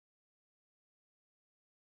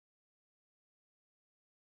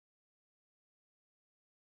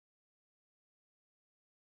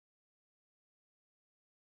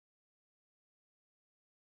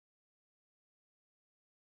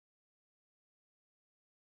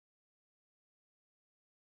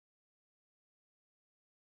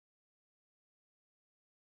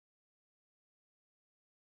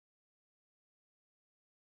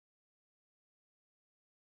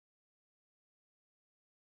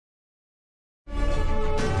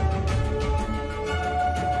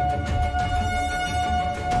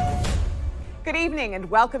Good evening and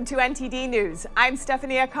welcome to NTD News. I'm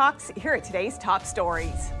Stephania Cox. Here are today's top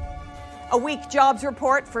stories. A weak jobs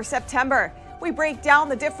report for September. We break down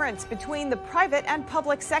the difference between the private and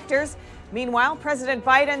public sectors. Meanwhile, President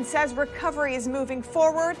Biden says recovery is moving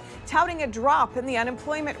forward, touting a drop in the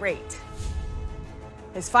unemployment rate.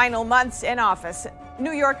 His final months in office,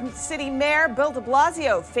 New York City Mayor Bill de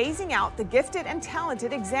Blasio phasing out the gifted and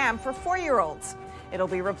talented exam for 4-year-olds. It'll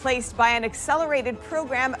be replaced by an accelerated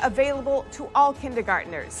program available to all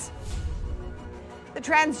kindergartners. The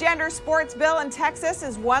transgender sports bill in Texas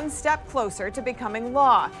is one step closer to becoming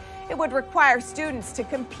law. It would require students to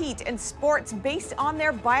compete in sports based on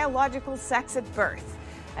their biological sex at birth.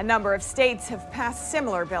 A number of states have passed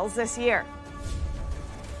similar bills this year.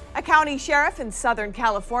 A county sheriff in Southern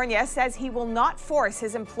California says he will not force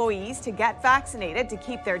his employees to get vaccinated to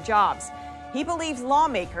keep their jobs. He believes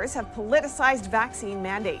lawmakers have politicized vaccine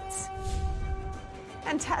mandates.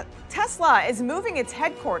 And Tesla is moving its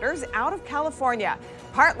headquarters out of California,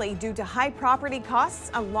 partly due to high property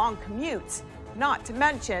costs and long commutes, not to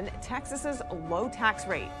mention Texas's low tax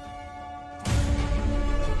rate.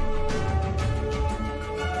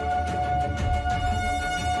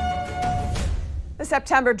 The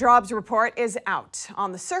September jobs report is out.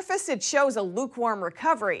 On the surface, it shows a lukewarm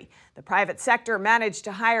recovery. The private sector managed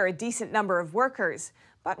to hire a decent number of workers,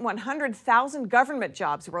 but 100,000 government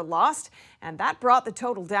jobs were lost, and that brought the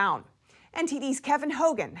total down. NTD's Kevin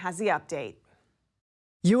Hogan has the update.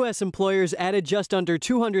 U.S. employers added just under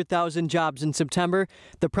 200,000 jobs in September.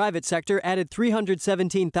 The private sector added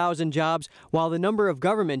 317,000 jobs, while the number of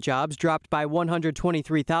government jobs dropped by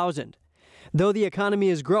 123,000. Though the economy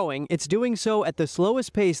is growing, it's doing so at the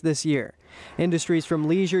slowest pace this year. Industries from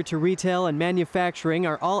leisure to retail and manufacturing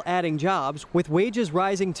are all adding jobs, with wages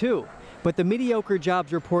rising too. But the mediocre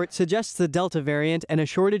jobs report suggests the Delta variant and a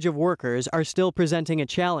shortage of workers are still presenting a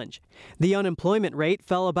challenge. The unemployment rate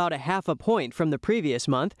fell about 0.5 point from the previous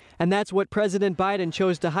month, and that's what President Biden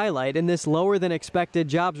chose to highlight in this lower than expected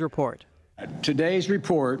jobs report. Today's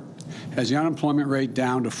report has the unemployment rate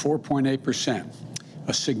down to 4.8%.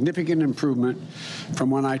 A significant improvement from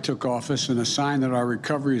when I took office and a sign that our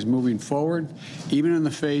recovery is moving forward, even in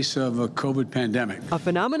the face of a COVID pandemic. A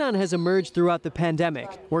phenomenon has emerged throughout the pandemic.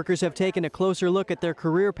 Workers have taken a closer look at their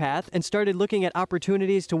career path and started looking at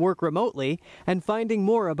opportunities to work remotely and finding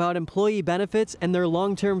more about employee benefits and their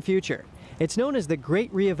long-term future. It's known as the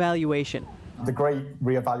Great Reevaluation. The Great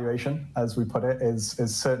Reevaluation, as we put it, is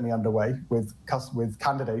certainly underway with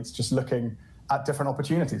candidates just looking at different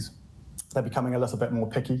opportunities. They're becoming a little bit more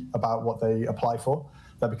picky about what they apply for.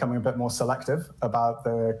 They're becoming a bit more selective about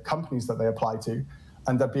the companies that they apply to.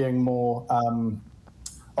 And they're being more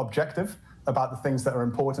objective about the things that are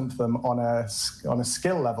important to them on a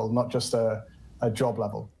skill level, not just a job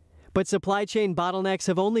level. But supply chain bottlenecks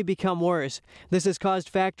have only become worse. This has caused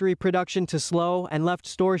factory production to slow and left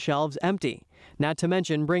store shelves empty, not to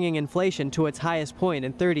mention bringing inflation to its highest point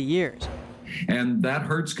in 30 years. And that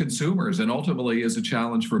hurts consumers and ultimately is a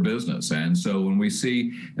challenge for business. And so when we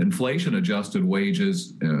see inflation-adjusted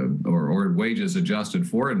wages or wages adjusted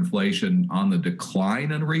for inflation on the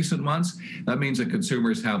decline in recent months, that means that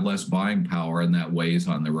consumers have less buying power, and that weighs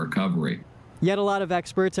on the recovery. Yet a lot of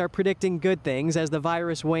experts are predicting good things as the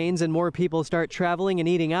virus wanes and more people start traveling and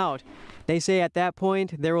eating out. They say at that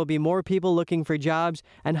point there will be more people looking for jobs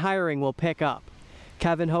and hiring will pick up.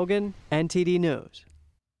 Kevin Hogan, NTD News.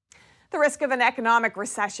 The risk of an economic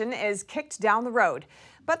recession is kicked down the road,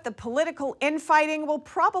 but the political infighting will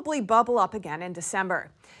probably bubble up again in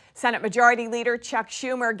December. Senate Majority Leader Chuck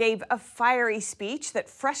Schumer gave a fiery speech that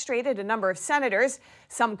frustrated a number of senators,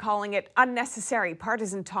 some calling it unnecessary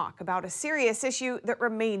partisan talk about a serious issue that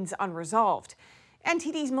remains unresolved.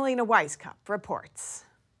 NTD's Melina Weiskup reports.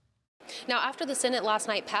 Now, after the Senate last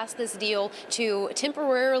night passed this deal to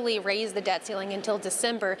temporarily raise the debt ceiling until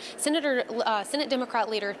December, Senate Democrat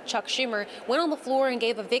leader Chuck Schumer went on the floor and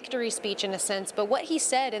gave a victory speech in a sense. But what he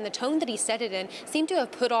said and the tone that he said it in seemed to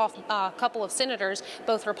have put off a couple of senators,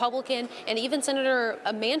 both Republican and even Senator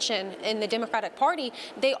Manchin in the Democratic Party.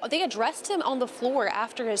 They addressed him on the floor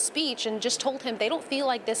after his speech and just told him they don't feel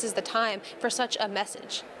like this is the time for such a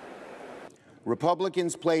message.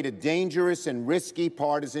 Republicans played a dangerous and risky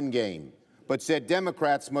partisan game, but said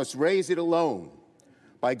Democrats must raise it alone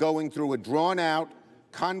by going through a drawn-out,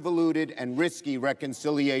 convoluted, and risky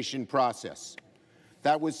reconciliation process.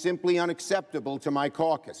 That was simply unacceptable to my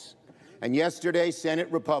caucus. And yesterday,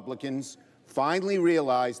 Senate Republicans finally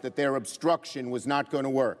realized that their obstruction was not going to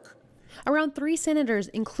work. Around 3 senators,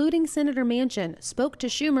 including Senator Manchin, spoke to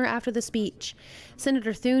Schumer after the speech.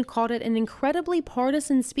 Senator Thune called it an incredibly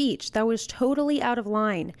partisan speech that was totally out of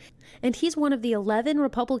line. And he's one of the 11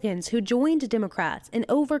 Republicans who joined Democrats in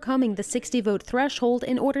overcoming the 60-vote threshold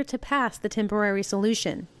in order to pass the temporary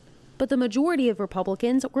solution. But the majority of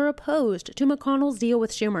Republicans were opposed to McConnell's deal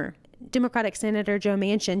with Schumer. Democratic Senator Joe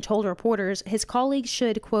Manchin told reporters his colleagues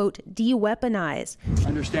should, quote, de-weaponize.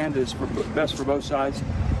 Understand that it's best for both sides.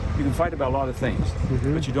 You can fight about a lot of things,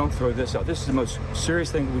 but you don't throw this out. This is the most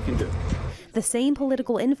serious thing we can do. The same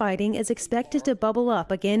political infighting is expected to bubble up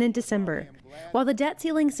again in December. While the debt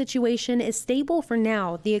ceiling situation is stable for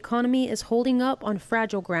now, the economy is holding up on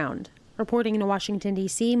fragile ground. Reporting in Washington,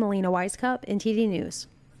 D.C., Melina Weiskup, NTD News.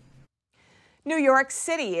 New York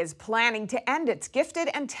City is planning to end its Gifted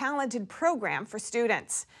and Talented program for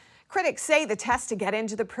students. Critics say the test to get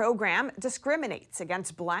into the program discriminates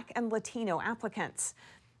against Black and Latino applicants.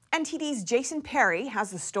 NTD's Jason Perry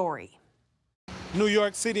has the story. New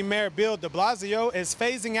York City Mayor Bill de Blasio is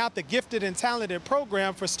phasing out the Gifted and Talented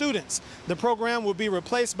program for students. The program will be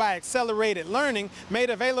replaced by accelerated learning made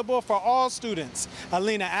available for all students.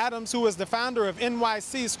 Alina Adams, who is the founder of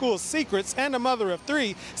NYC School Secrets and a mother of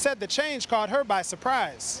 3, said the change caught her by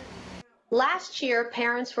surprise. Last year,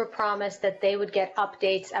 parents were promised that they would get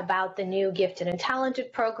updates about the new Gifted and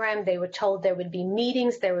Talented program. They were told there would be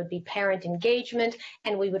meetings, there would be parent engagement,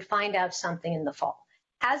 and we would find out something in the fall.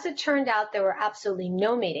 As it turned out, there were absolutely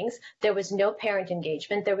no meetings. There was no parent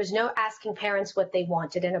engagement. There was no asking parents what they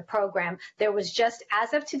wanted in a program. There was just,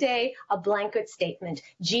 as of today, a blanket statement.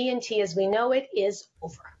 G&T as we know it is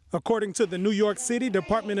over. According to the New York City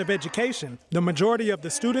Department of Education, the majority of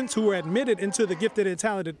the students who were admitted into the Gifted and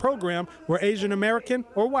Talented program were Asian American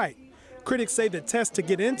or white. Critics say the test to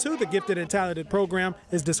get into the Gifted and Talented program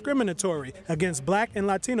is discriminatory against Black and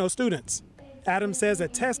Latino students. Adams says a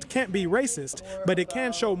test can't be racist, but it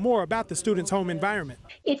can show more about the student's home environment.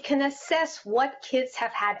 It can assess what kids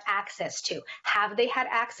have had access to. Have they had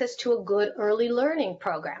access to a good early learning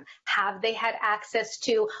program? Have they had access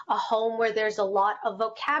to a home where there's a lot of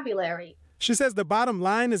vocabulary? She says the bottom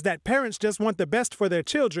line is that parents just want the best for their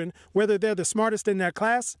children, whether they're the smartest in their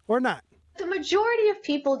class or not. The majority of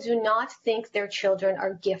people do not think their children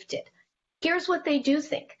are gifted. Here's what they do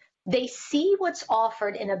think. They see what's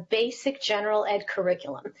offered in a basic general ed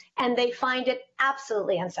curriculum, and they find it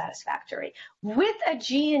absolutely unsatisfactory. With a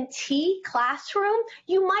G&T classroom,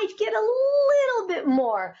 you might get a little bit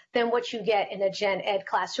more than what you get in a gen ed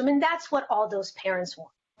classroom, and that's what all those parents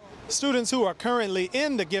want. Students who are currently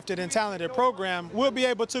in the Gifted and Talented program will be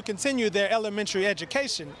able to continue their elementary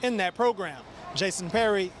education in that program. Jason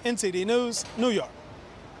Perry, NTD News, New York.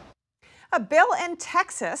 A bill in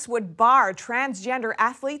Texas would bar transgender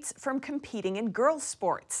athletes from competing in girls'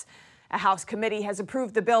 sports. A House committee has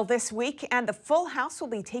approved the bill this week, and the full House will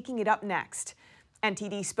be taking it up next.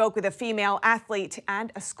 NTD spoke with a female athlete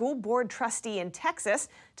and a school board trustee in Texas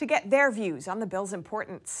to get their views on the bill's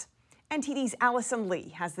importance. NTD's Allison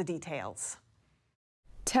Lee has the details.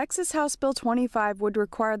 Texas House Bill 25 would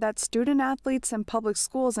require that student athletes in public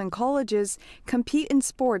schools and colleges compete in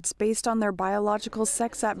sports based on their biological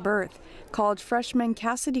sex at birth. College freshman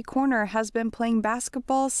Cassidy Corner has been playing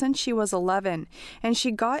basketball since she was 11, and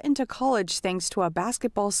she got into college thanks to a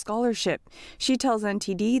basketball scholarship. She tells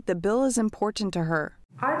NTD the bill is important to her.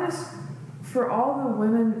 For all the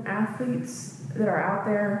women athletes that are out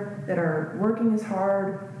there, that are working as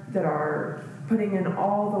hard, that are putting in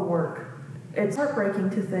all the work, it's heartbreaking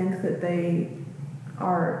to think that they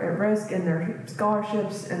are at risk and their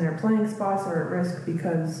scholarships and their playing spots are at risk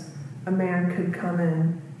because a man could come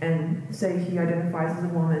in and say he identifies as a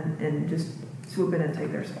woman and just swoop in and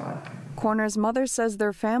take their spot. Corner's mother says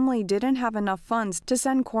their family didn't have enough funds to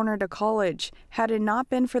send Corner to college. Had it not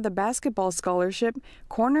been for the basketball scholarship,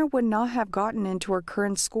 Corner would not have gotten into her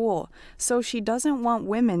current school. So she doesn't want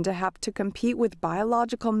women to have to compete with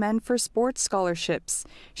biological men for sports scholarships.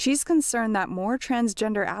 She's concerned that more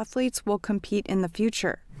transgender athletes will compete in the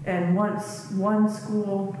future. And once one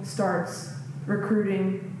school starts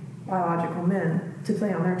recruiting biological men to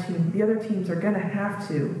play on their team, the other teams are going to have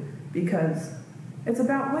to, because it's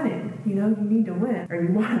about winning. You know, you need to win, or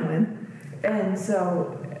you want to win. And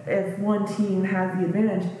so if one team has the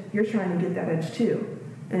advantage, you're trying to get that edge too.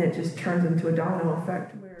 And it just turns into a domino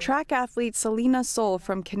effect. Track athlete Selena Soul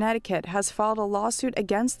from Connecticut has filed a lawsuit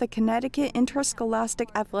against the Connecticut Interscholastic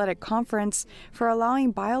Athletic Conference for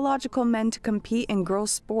allowing biological men to compete in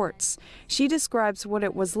girls' sports. She describes what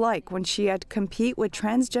it was like when she had to compete with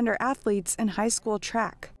transgender athletes in high school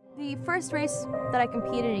track. The first race that I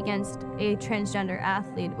competed against a transgender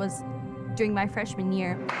athlete was during my freshman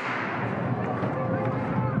year.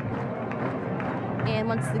 And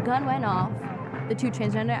once the gun went off, the two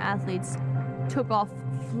transgender athletes took off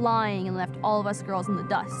flying and left all of us girls in the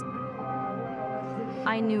dust.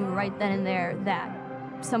 I knew right then and there that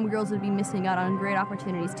some girls would be missing out on great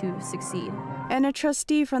opportunities to succeed. And a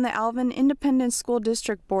trustee from the Alvin Independent School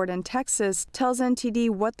District Board in Texas tells NTD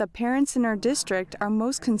what the parents in her district are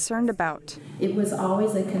most concerned about. It was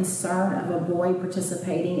always a concern of a boy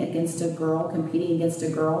participating against a girl, competing against a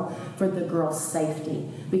girl, for the girl's safety.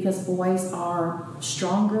 Because boys are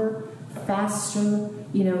stronger, faster,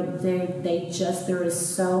 you know, there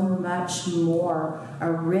is so much more a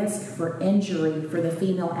risk for injury for the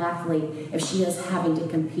female athlete if she is having to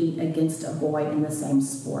compete against a boy in the same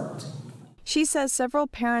sport. She says several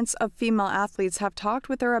parents of female athletes have talked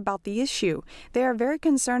with her about the issue. They are very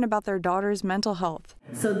concerned about their daughter's mental health.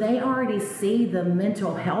 So they already see the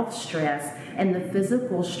mental health stress and the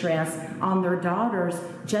physical stress on their daughters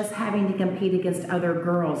just having to compete against other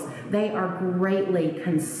girls. They are greatly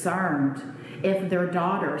concerned if their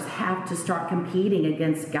daughters have to start competing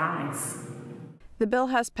against guys. The bill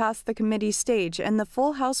has passed the committee stage, and the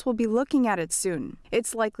full House will be looking at it soon.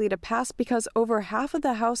 It's likely to pass because over half of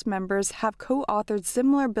the House members have co-authored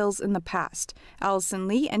similar bills in the past. Allison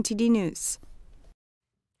Lee, NTD News.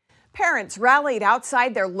 Parents rallied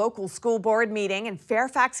outside their local school board meeting in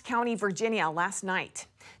Fairfax County, Virginia last night.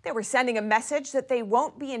 They were sending a message that they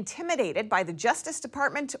won't be intimidated by the Justice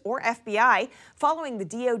Department or FBI following the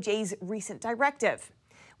DOJ's recent directive.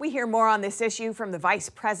 We hear more on this issue from the Vice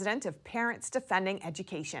President of Parents Defending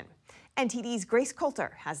Education. NTD's Grace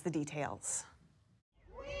Coulter has the details.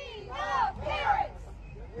 We the parents!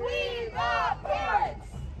 We the parents!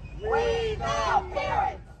 We the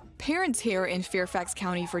parents! Parents here in Fairfax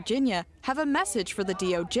County, Virginia, have a message for the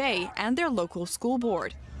DOJ and their local school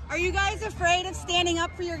board. Are you guys afraid of standing up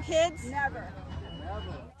for your kids? Never.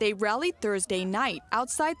 They rallied Thursday night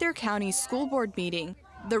outside their county's school board meeting.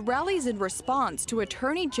 The rally's in response to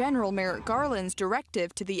Attorney General Merrick Garland's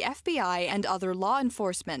directive to the FBI and other law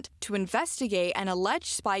enforcement to investigate an alleged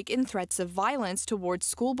spike in threats of violence towards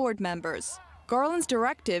school board members. Garland's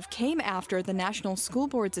directive came after the National School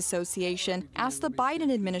Boards Association asked the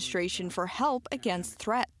Biden administration for help against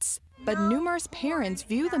threats. But numerous parents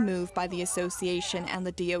view the move by the association and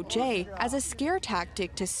the DOJ as a scare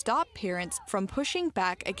tactic to stop parents from pushing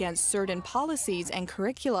back against certain policies and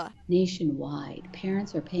curricula. Nationwide,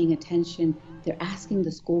 parents are paying attention. They're asking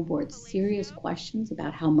the school board serious questions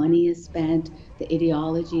about how money is spent, the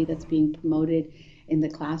ideology that's being promoted in the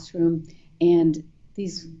classroom, and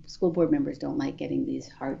these school board members don't like getting these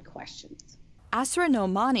hard questions. Asra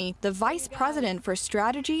Nomani, the Vice President for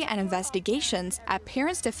Strategy and Investigations at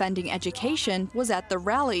Parents Defending Education, was at the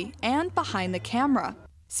rally and behind the camera.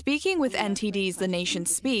 Speaking with NTD's The Nation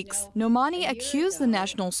Speaks, Nomani accused the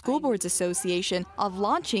National School Boards Association of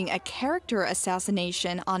launching a character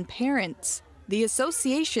assassination on parents. The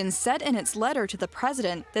association said in its letter to the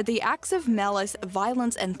president that the acts of malice,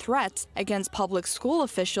 violence, and threats against public school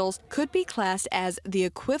officials could be classed as the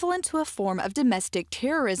equivalent to a form of domestic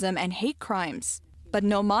terrorism and hate crimes. But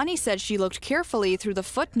Nomani said she looked carefully through the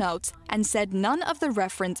footnotes and said none of the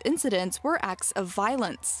referenced incidents were acts of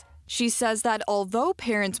violence. She says that although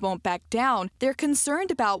parents won't back down, they're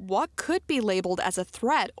concerned about what could be labeled as a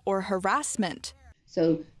threat or harassment.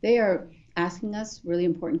 So they are asking us really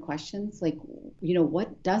important questions like, you know,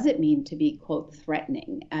 what does it mean to be, quote,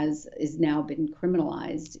 threatening, as is now been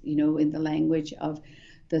criminalized, you know, in the language of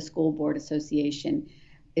the School Board Association?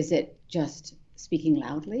 Is it just speaking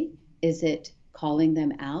loudly? Is it calling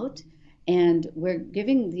them out? And we're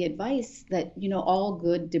giving the advice that, you know, all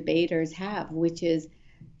good debaters have, which is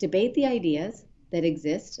debate the ideas that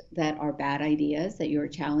exist, that are bad ideas, that you're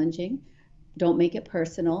challenging. Don't make it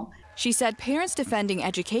personal. She said Parents Defending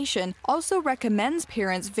Education also recommends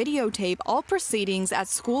parents videotape all proceedings at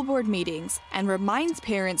school board meetings and reminds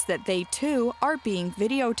parents that they too are being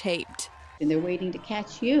videotaped. And they're waiting to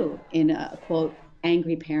catch you in a, quote,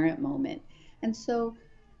 angry parent moment. And so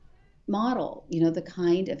model, you know, the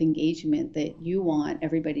kind of engagement that you want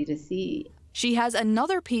everybody to see. She has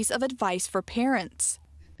another piece of advice for parents.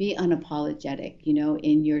 Be unapologetic, you know,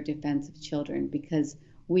 in your defense of children, because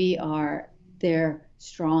we are their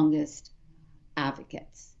strongest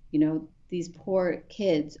advocates. You know, these poor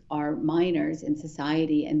kids are minors in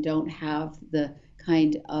society and don't have the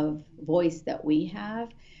kind of voice that we have,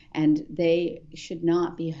 and they should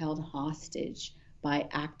not be held hostage by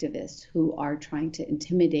activists who are trying to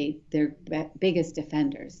intimidate their biggest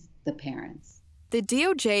defenders, the parents. The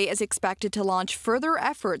DOJ is expected to launch further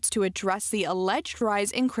efforts to address the alleged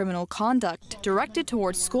rise in criminal conduct directed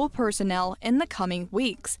towards school personnel in the coming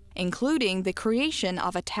weeks, including the creation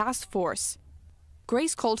of a task force.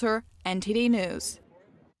 Grace Coulter, NTD News.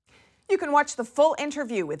 You can watch the full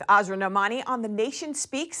interview with Azra Namani on The Nation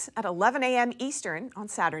Speaks at 11 a.m. Eastern on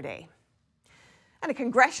Saturday. And a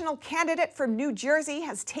congressional candidate from New Jersey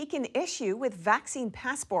has taken issue with vaccine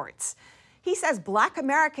passports. He says Black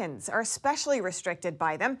Americans are especially restricted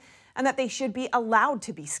by them and that they should be allowed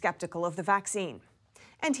to be skeptical of the vaccine.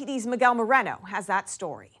 NTD's Miguel Moreno has that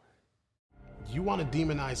story. You want to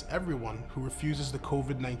demonize everyone who refuses the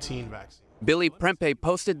COVID-19 vaccine. Billy Prempe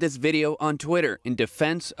posted this video on Twitter in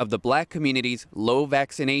defense of the Black community's low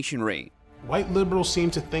vaccination rate. White liberals seem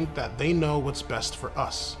to think that they know what's best for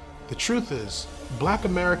us. The truth is, Black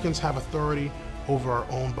Americans have authority over our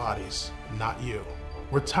own bodies, not you.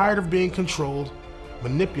 We're tired of being controlled,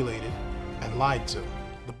 manipulated, and lied to.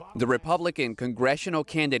 The Republican congressional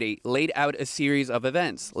candidate laid out a series of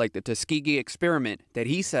events like the Tuskegee experiment that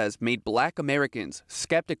he says made Black Americans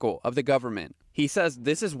skeptical of the government. He says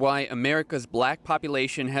this is why America's Black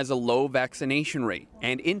population has a low vaccination rate.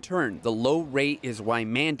 And in turn, the low rate is why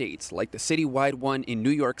mandates like the citywide one in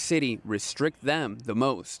New York City restrict them the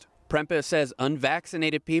most. Prempe says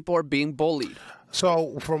unvaccinated people are being bullied.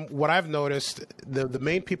 So from what I've noticed, the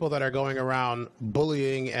main people that are going around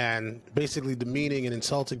bullying and basically demeaning and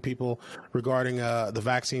insulting people regarding the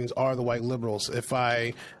vaccines are the white liberals. If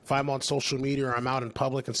I'm on social media or I'm out in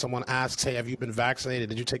public and someone asks, hey, have you been vaccinated?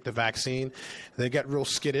 Did you take the vaccine? They get real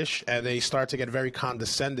skittish and they start to get very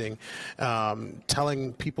condescending,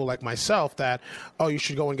 telling people like myself that, oh, you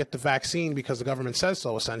should go and get the vaccine because the government says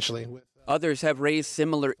so, essentially. Others have raised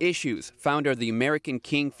similar issues. Founder of the American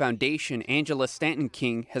King Foundation, Angela Stanton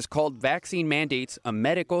King, has called vaccine mandates a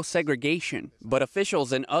medical segregation. But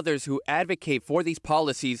officials and others who advocate for these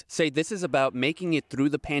policies say this is about making it through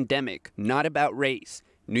the pandemic, not about race.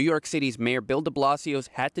 New York City's Mayor Bill de Blasio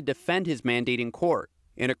had to defend his mandate in court.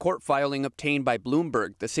 In a court filing obtained by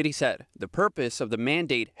Bloomberg, the city said the purpose of the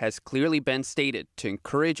mandate has clearly been stated to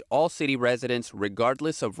encourage all city residents,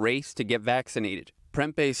 regardless of race, to get vaccinated.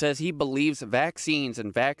 Prempe says he believes vaccines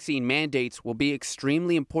and vaccine mandates will be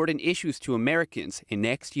extremely important issues to Americans in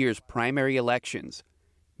next year's primary elections.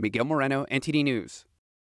 Miguel Moreno, NTD News.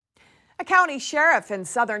 A county sheriff in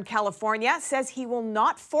Southern California says he will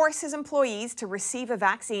not force his employees to receive a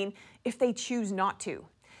vaccine if they choose not to.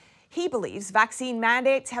 He believes vaccine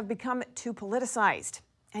mandates have become too politicized.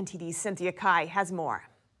 NTD's Cynthia Kai has more.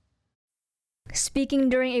 Speaking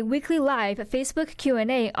during a weekly live Facebook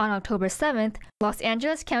Q&A on October 7th, Los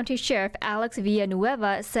Angeles County Sheriff Alex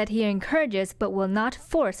Villanueva said he encourages but will not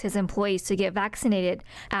force his employees to get vaccinated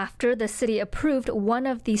after the city approved one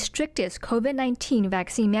of the strictest COVID-19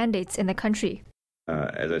 vaccine mandates in the country.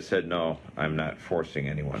 As I said, no, I'm not forcing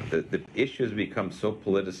anyone. The issue has become so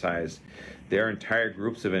politicized, there are entire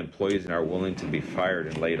groups of employees that are willing to be fired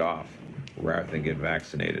and laid off rather than get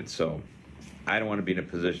vaccinated. So I don't want to be in a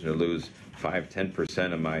position to lose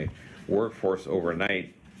 5–10% of my workforce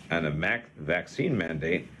overnight on a vaccine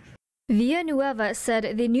mandate. Villanueva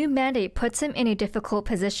said the new mandate puts him in a difficult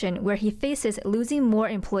position where he faces losing more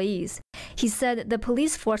employees. He said the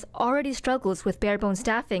police force already struggles with bare-bones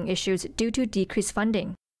staffing issues due to decreased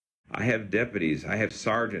funding. I have deputies, I have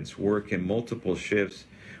sergeants working multiple shifts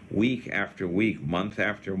week after week, month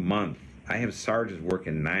after month. I have sergeants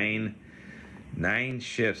working nine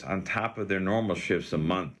shifts on top of their normal shifts a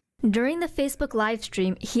month. During the Facebook live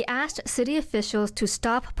stream, he asked city officials to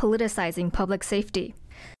stop politicizing public safety.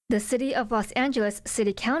 The City of Los Angeles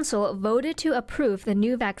City Council voted to approve the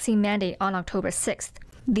new vaccine mandate on October 6th.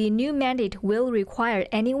 The new mandate will require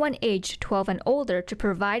anyone aged 12 and older to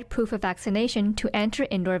provide proof of vaccination to enter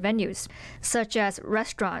indoor venues, such as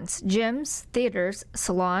restaurants, gyms, theaters,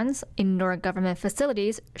 salons, indoor government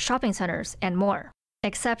facilities, shopping centers, and more.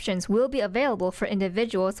 Exceptions will be available for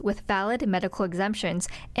individuals with valid medical exemptions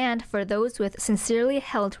and for those with sincerely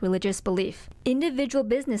held religious belief. Individual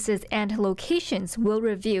businesses and locations will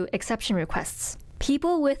review exception requests.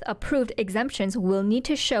 People with approved exemptions will need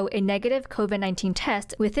to show a negative COVID-19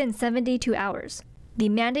 test within 72 hours. The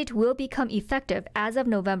mandate will become effective as of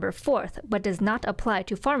November 4th, but does not apply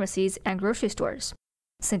to pharmacies and grocery stores.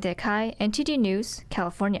 Cynthia Kai, NTD News,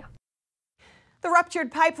 California. The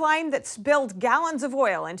ruptured pipeline that spilled gallons of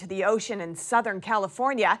oil into the ocean in Southern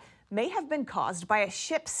California may have been caused by a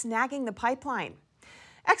ship snagging the pipeline.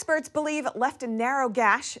 Experts believe it left a narrow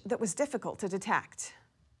gash that was difficult to detect.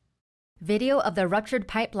 Video of the ruptured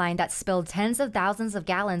pipeline that spilled tens of thousands of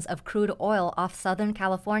gallons of crude oil off Southern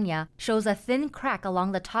California shows a thin crack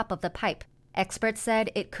along the top of the pipe. Experts said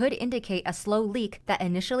it could indicate a slow leak that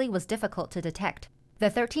initially was difficult to detect. The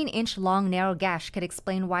 13-inch long narrow gash could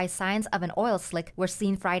explain why signs of an oil slick were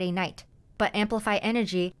seen Friday night. But Amplify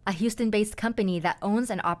Energy, a Houston-based company that owns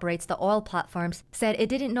and operates the oil platforms, said it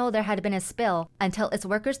didn't know there had been a spill until its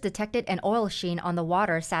workers detected an oil sheen on the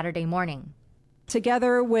water Saturday morning.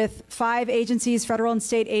 Together with 5 agencies, federal and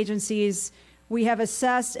state agencies, we have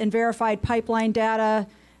assessed and verified pipeline data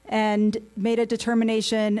and made a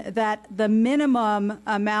determination that the minimum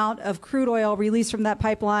amount of crude oil released from that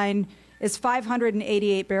pipeline is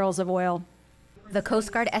 588 barrels of oil. The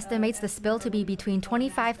Coast Guard estimates the spill to be between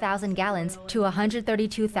 25,000 gallons to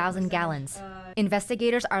 132,000 gallons.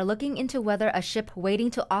 Investigators are looking into whether a ship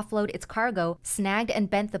waiting to offload its cargo snagged and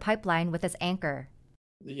bent the pipeline with its anchor.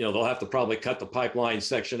 They'll have to probably cut the pipeline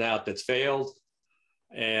section out that's failed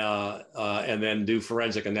and then do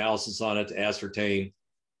forensic analysis on it to ascertain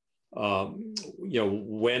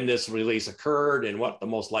when this release occurred and what the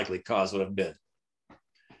most likely cause would have been.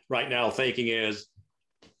 Right now, thinking is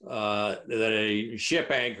that a ship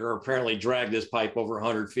anchor apparently dragged this pipe over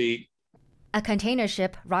 100 feet. A container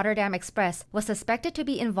ship, Rotterdam Express, was suspected to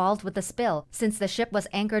be involved with the spill since the ship was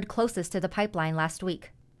anchored closest to the pipeline last week.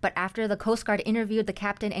 But after the Coast Guard interviewed the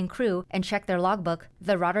captain and crew and checked their logbook,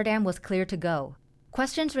 the Rotterdam was cleared to go.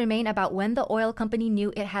 Questions remain about when the oil company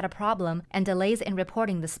knew it had a problem and delays in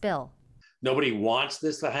reporting the spill. Nobody wants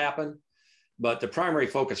this to happen, but the primary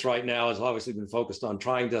focus right now has obviously been focused on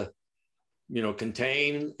trying to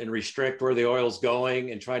contain and restrict where the oil's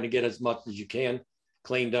going and trying to get as much as you can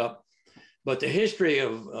cleaned up. But the history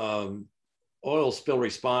of oil spill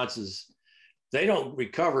responses, they don't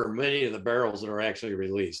recover many of the barrels that are actually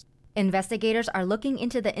released. Investigators are looking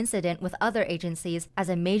into the incident with other agencies as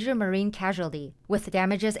a major marine casualty, with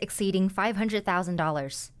damages exceeding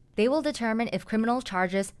 $500,000. They will determine if criminal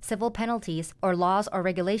charges, civil penalties, or laws or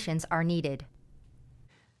regulations are needed.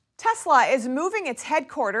 Tesla is moving its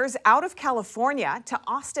headquarters out of California to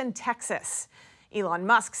Austin, Texas. Elon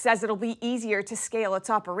Musk says it'll be easier to scale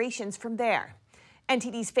its operations from there.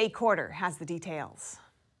 NTD's Faye Quarter has the details.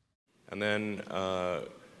 And then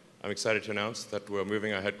I'm excited to announce that we're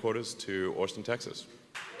moving our headquarters to Austin, Texas.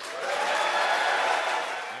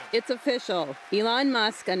 It's official. Elon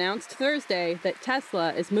Musk announced Thursday that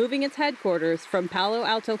Tesla is moving its headquarters from Palo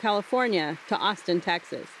Alto, California to Austin,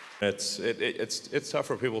 Texas. It's tough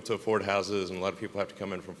for people to afford houses, and a lot of people have to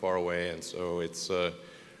come in from far away, and so it's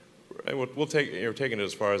we'll take taking it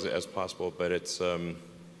as far as possible, but it's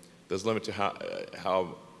there's a limit to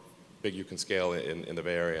how big you can scale in the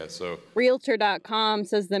Bay Area. So Realtor.com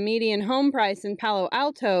says the median home price in Palo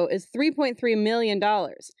Alto is $3.3 million,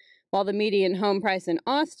 while the median home price in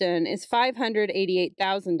Austin is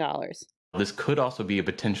 $588,000. This could also be a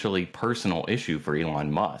potentially personal issue for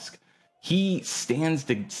Elon Musk. He stands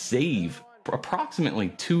to save approximately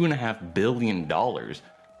 $2.5 billion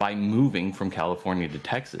by moving from California to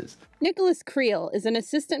Texas. Nicholas Creel is an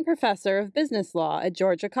assistant professor of business law at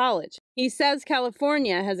Georgia College. He says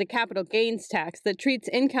California has a capital gains tax that treats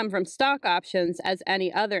income from stock options as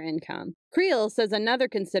any other income. Creel says another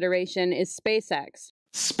consideration is SpaceX.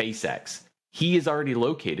 SpaceX. He is already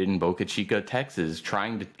located in Boca Chica, Texas,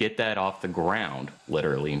 trying to get that off the ground,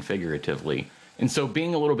 literally and figuratively. And so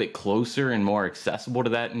being a little bit closer and more accessible to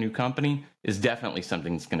that new company is definitely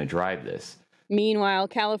something that's going to drive this. Meanwhile,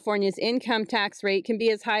 California's income tax rate can be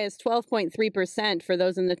as high as 12.3% for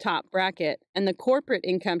those in the top bracket, and the corporate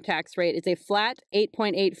income tax rate is a flat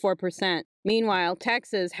 8.84%. Meanwhile,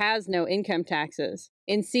 Texas has no income taxes.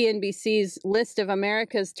 In CNBC's list of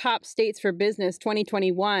America's top states for business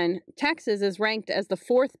 2021, Texas is ranked as the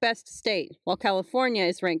 4th best state, while California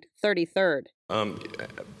is ranked 33rd.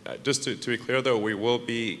 Just to be clear, though, we will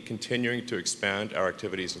be continuing to expand our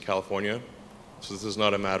activities in California. So this is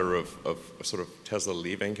not a matter of sort of Tesla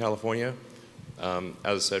leaving California. As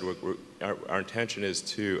I said, our intention is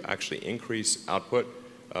to actually increase output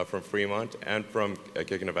from Fremont and from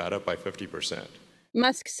Giga Nevada by 50%.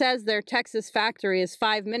 Musk says their Texas factory is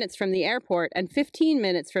 5 minutes from the airport and 15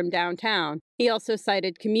 minutes from downtown. He also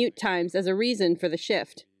cited commute times as a reason for the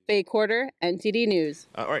shift. Faye Quarter, NTD News.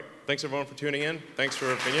 All right. Thanks, everyone, for tuning in. Thanks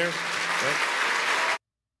for being here.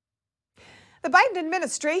 The Biden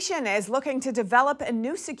administration is looking to develop a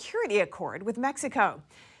new security accord with Mexico.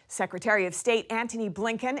 Secretary of State Antony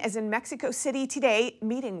Blinken is in Mexico City today,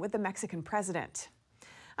 meeting with the Mexican president.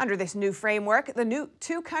 Under this new framework, the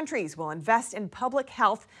two countries will invest in public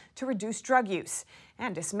health to reduce drug use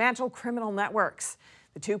and dismantle criminal networks.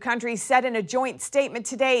 The two countries said in a joint statement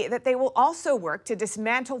today that they will also work to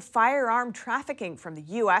dismantle firearm trafficking from the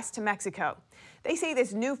U.S. to Mexico. They say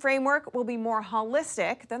this new framework will be more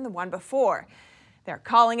holistic than the one before. They're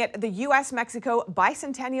calling it the U.S.-Mexico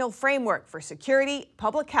Bicentennial Framework for Security,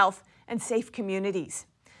 Public Health, and Safe Communities.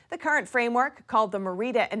 The current framework, called the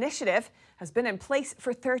Merida Initiative, has been in place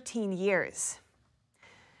for 13 years.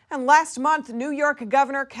 And last month, New York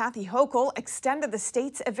Governor Kathy Hochul extended the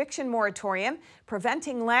state's eviction moratorium,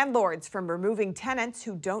 preventing landlords from removing tenants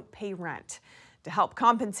who don't pay rent. To help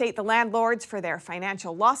compensate the landlords for their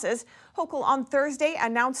financial losses, Hochul on Thursday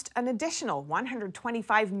announced an additional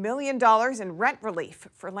 $125 million in rent relief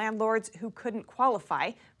for landlords who couldn't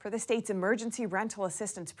qualify for the state's emergency rental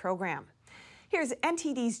assistance program. Here's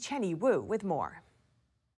NTD's Shen Yun with more.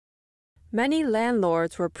 Many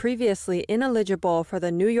landlords were previously ineligible for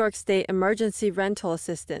the New York State Emergency Rental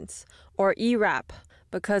Assistance, or ERAP,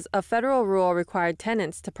 because a federal rule required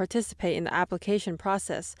tenants to participate in the application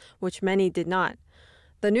process, which many did not.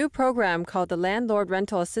 The new program, called the Landlord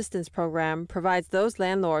Rental Assistance Program, provides those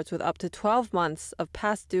landlords with up to 12 months of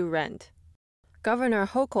past due rent. Governor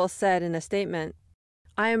Hochul said in a statement,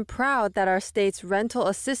 "I am proud that our state's rental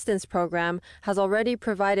assistance program has already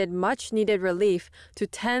provided much-needed relief to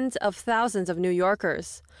tens of thousands of New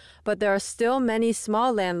Yorkers. But there are still many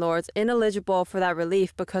small landlords ineligible for that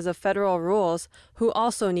relief because of federal rules who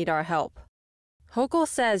also need our help." Hochul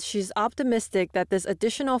says she's optimistic that this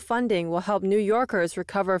additional funding will help New Yorkers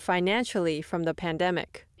recover financially from the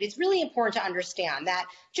pandemic. It's really important to understand that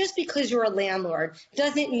just because you're a landlord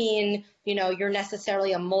doesn't mean, you're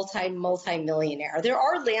necessarily a multi-millionaire. There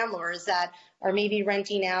are landlords that are maybe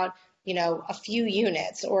renting out, a few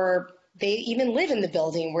units, or they even live in the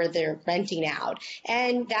building where they're renting out,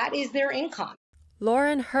 and that is their income.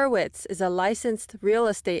 Lauren Hurwitz is a licensed real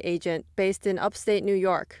estate agent based in upstate New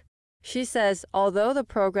York. She says although the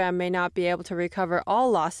program may not be able to recover all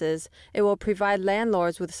losses, it will provide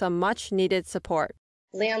landlords with some much-needed support.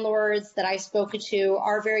 Landlords that I've spoken to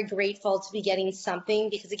are very grateful to be getting something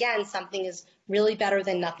because, again, something is really better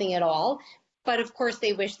than nothing at all. But, of course,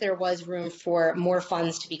 they wish there was room for more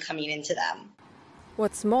funds to be coming into them.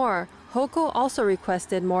 What's more, Hochul also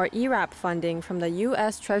requested more ERAP funding from the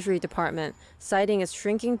U.S. Treasury Department, citing its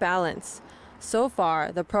shrinking balance. So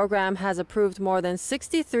far, the program has approved more than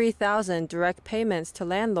 63,000 direct payments to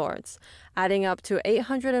landlords, adding up to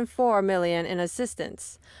 $804 million in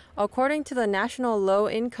assistance. According to the National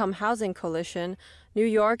Low-Income Housing Coalition, New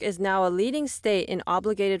York is now a leading state in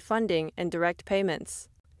obligated funding and direct payments.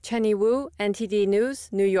 Shen Yun, NTD News,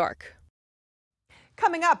 New York.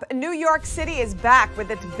 Coming up, New York City is back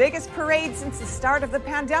with its biggest parade since the start of the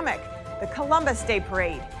pandemic, the Columbus Day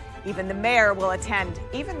Parade. Even the mayor will attend,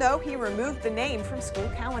 even though he removed the name from school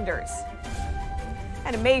calendars.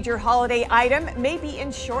 And a major holiday item may be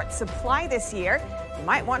in short supply this year. You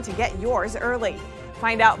might want to get yours early.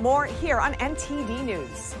 Find out more here on NTD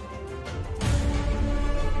News.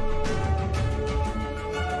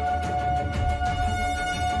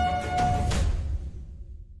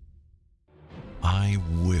 I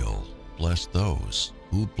will bless those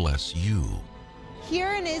who bless you.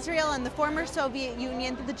 Here in Israel and the former Soviet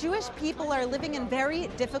Union, the Jewish people are living in very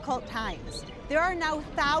difficult times. There are now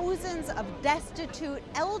thousands of destitute,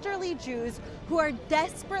 elderly Jews who are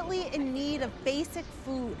desperately in need of basic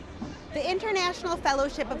food. The International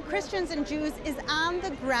Fellowship of Christians and Jews is on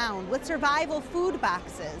the ground with survival food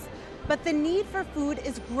boxes, but the need for food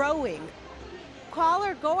is growing. Call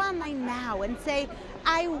or go online now and say,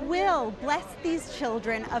 "I will bless these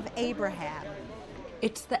children of Abraham."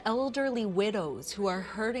 It's the elderly widows who are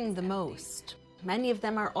hurting the most. Many of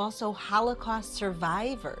them are also Holocaust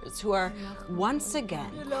survivors who are once again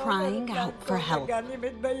crying out for help.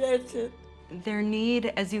 Their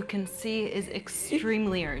need, as you can see, is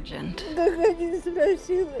extremely urgent.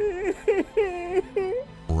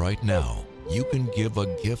 Right now, you can give a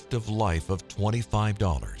gift of life of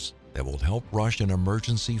 $25 that will help rush an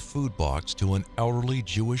emergency food box to an elderly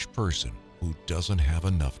Jewish person who doesn't have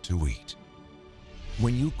enough to eat.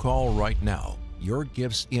 When you call right now, your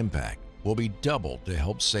gift's impact will be doubled to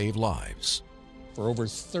help save lives. For over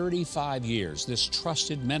 35 years, this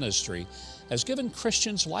trusted ministry has given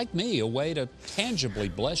Christians like me a way to tangibly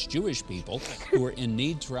bless Jewish people who are in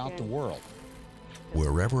need throughout the world.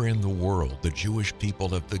 Wherever in the world the Jewish people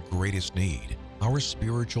have the greatest need, our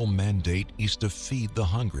spiritual mandate is to feed the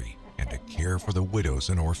hungry and to care for the widows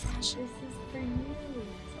and orphans.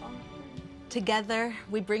 Together,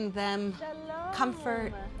 we bring them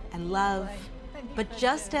comfort and love, but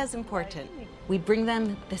just as important, we bring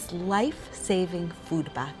them this life-saving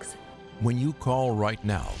food box. When you call right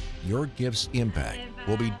now, your gift's impact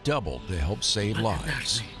will be doubled to help save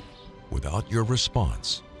lives. Without your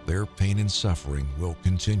response, their pain and suffering will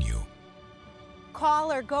continue.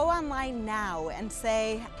 Call or go online now and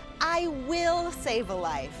say, "I will save a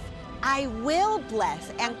life. I will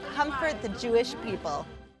bless and comfort the Jewish people."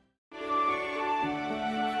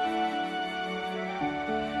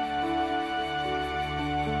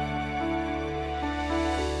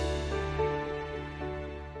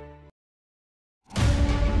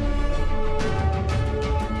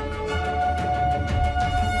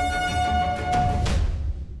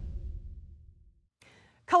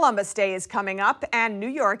 Columbus Day is coming up and New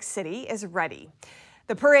York City is ready.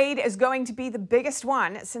 The parade is going to be the biggest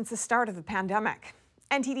one since the start of the pandemic.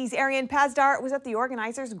 NTD's Arian Pazdar was at the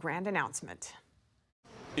organizers' grand announcement.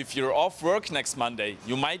 If you're off work next Monday,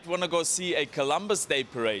 you might want to go see a Columbus Day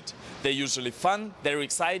parade. They're usually fun, they're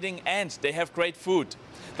exciting, and they have great food.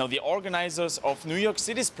 Now, the organizers of New York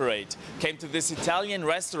City's parade came to this Italian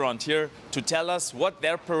restaurant here to tell us what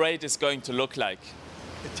their parade is going to look like.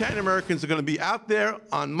 Italian Americans are going to be out there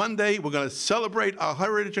on Monday. We're going to celebrate our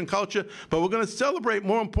heritage and culture, but we're going to celebrate,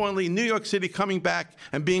 more importantly, New York City coming back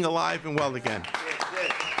and being alive and well again.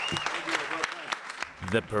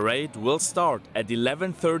 The parade will start at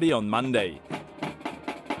 11:30 on Monday.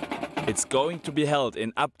 It's going to be held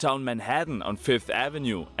in Uptown Manhattan on 5th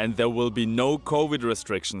Avenue, and there will be no COVID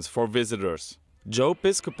restrictions for visitors. Joe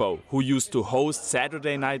Piscopo, who used to host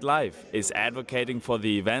Saturday Night Live, is advocating for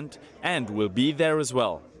the event and will be there as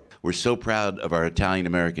well. We're so proud of our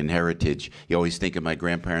Italian-American heritage. You always think of my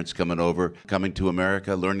grandparents coming over, coming to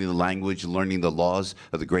America, learning the language, learning the laws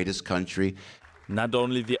of the greatest country. Not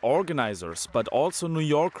only the organizers, but also New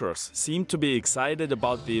Yorkers seem to be excited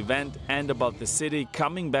about the event and about the city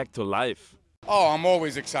coming back to life. Oh, I'm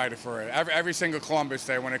always excited for it. Every single Columbus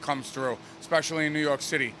Day when it comes through, especially in New York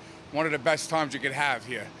City. One of the best times you could have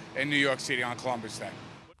here in New York City on Columbus Day.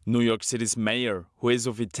 New York City's mayor, who is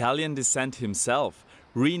of Italian descent himself,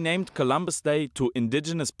 renamed Columbus Day to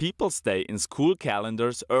Indigenous Peoples Day in school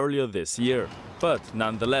calendars earlier this year. But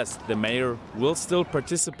nonetheless, the mayor will still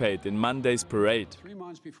participate in Monday's parade. 3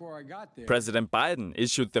 months before I got there. President Biden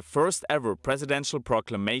issued the first ever presidential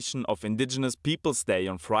proclamation of Indigenous Peoples Day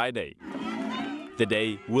on Friday. The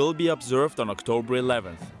day will be observed on October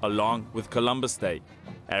 11th, along with Columbus Day.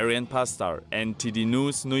 Arian Pazdar, NTD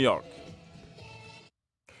News, New York.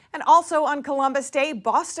 And also on Columbus Day,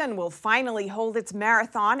 Boston will finally hold its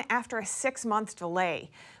marathon after a 6-month delay.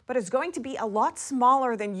 But it's going to be a lot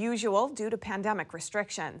smaller than usual due to pandemic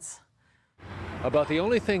restrictions. About the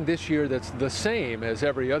only thing this year that's the same as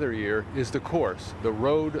every other year is the course. The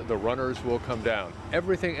road the runners will come down.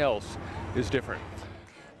 Everything else is different.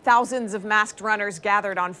 Thousands of masked runners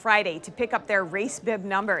gathered on Friday to pick up their race bib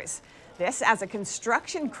numbers. This as a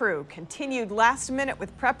construction crew continued last minute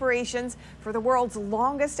with preparations for the world's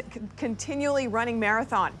longest continually running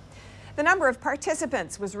marathon. The number of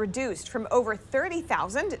participants was reduced from over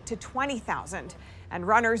 30,000 to 20,000, and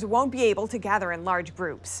runners won't be able to gather in large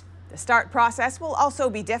groups. The start process will also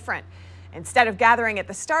be different. Instead of gathering at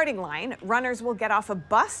the starting line, runners will get off a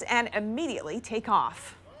bus and immediately take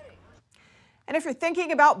off. And if you're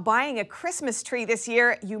thinking about buying a Christmas tree this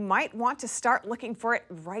year, you might want to start looking for it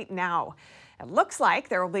right now. It looks like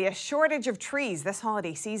there will be a shortage of trees this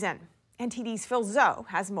holiday season. NTD's Phil Zoe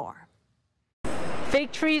has more.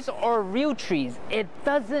 Fake trees or real trees, it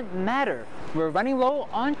doesn't matter. We're running low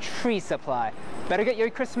on tree supply. Better get your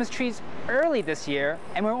Christmas trees early this year,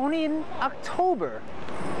 and we're only in October.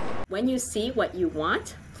 When you see what you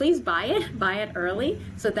want, please buy it early,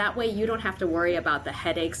 so that way you don't have to worry about the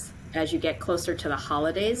headaches as you get closer to the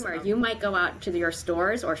holidays, where you might go out to your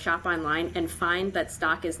stores or shop online and find that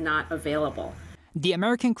stock is not available. The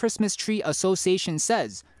American Christmas Tree Association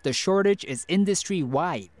says the shortage is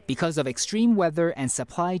industry-wide because of extreme weather and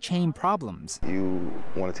supply chain problems. You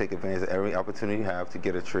want to take advantage of every opportunity you have to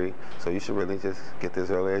get a tree, so you should really just get this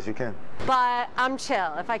early as you can. But I'm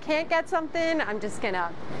chill. If I can't get something, I'm just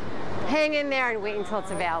gonna hang in there and wait until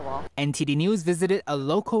it's available. NTD News visited a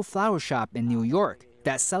local flower shop in New York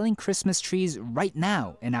that's selling Christmas trees right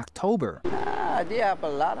now in October. They have a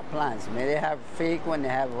lot of plants. I mean, they have fake one, they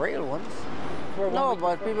have real ones. No,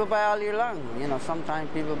 but people buy all year long. You know, sometimes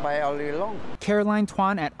people buy all year long. Caroline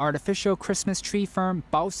Tuan at artificial Christmas tree firm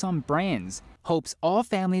Balsam Brands hopes all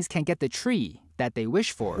families can get the tree that they wish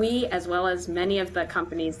for. We, as well as many of the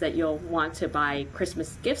companies that you'll want to buy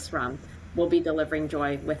Christmas gifts from, will be delivering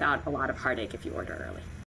joy without a lot of heartache if you order early.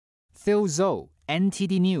 Phil Zoe,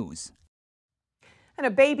 NTD News. And a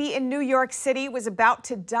baby in New York City was about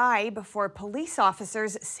to die before police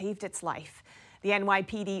officers saved its life. The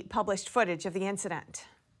NYPD published footage of the incident.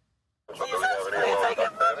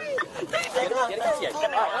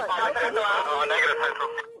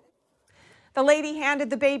 The lady handed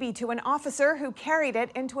the baby to an officer who carried it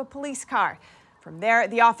into a police car. From there,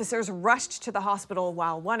 the officers rushed to the hospital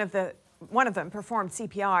while one of them performed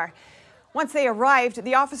CPR. Once they arrived,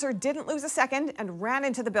 the officer didn't lose a second and ran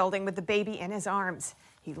into the building with the baby in his arms.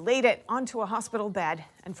 He laid it onto a hospital bed,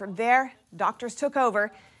 and from there, doctors took over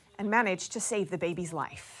and managed to save the baby's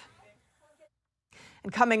life.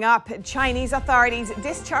 And coming up, Chinese authorities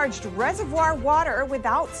discharged reservoir water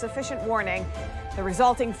without sufficient warning. The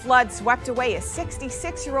resulting flood swept away a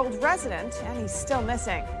 66-year-old resident, and he's still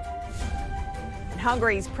missing. And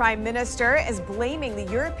Hungary's prime minister is blaming the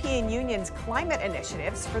European Union's climate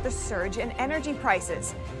initiatives for the surge in energy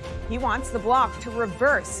prices. He wants the bloc to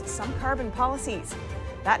reverse some carbon policies.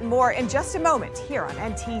 That and more in just a moment here on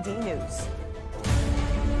NTD News.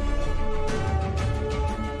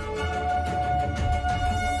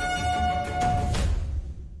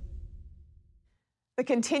 The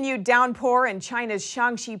continued downpour in China's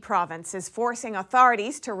Shaanxi province is forcing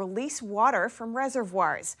authorities to release water from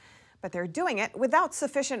reservoirs. But they're doing it without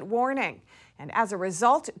sufficient warning. And as a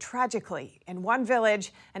result, tragically, in one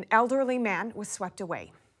village, an elderly man was swept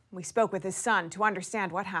away. We spoke with his son to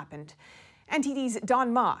understand what happened. NTD's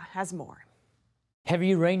Don Ma has more.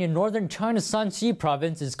 Heavy rain in northern China's Shaanxi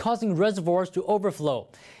province is causing reservoirs to overflow.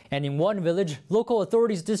 And in one village, local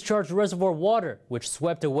authorities discharged reservoir water, which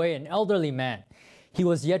swept away an elderly man. He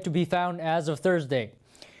was yet to be found as of Thursday.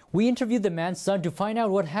 We interviewed the man's son to find out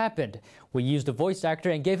what happened. We used a voice actor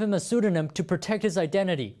and gave him a pseudonym to protect his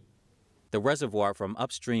identity. The reservoir from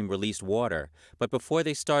upstream released water, but before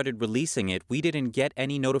they started releasing it, we didn't get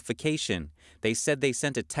any notification. They said they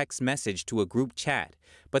sent a text message to a group chat,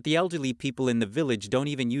 but the elderly people in the village don't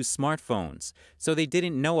even use smartphones, so they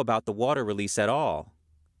didn't know about the water release at all.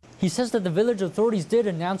 He says that the village authorities did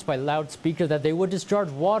announce by loudspeaker that they would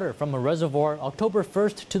discharge water from a reservoir October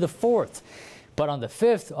 1st to the 4th. But on the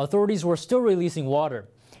 5th, authorities were still releasing water.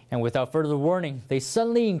 And without further warning, they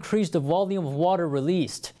suddenly increased the volume of water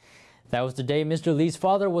released. That was the day Mr. Lee's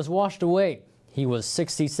father was washed away. He was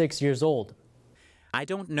 66 years old. I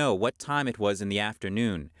don't know what time it was in the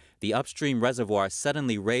afternoon. The upstream reservoir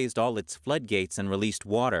suddenly raised all its floodgates and released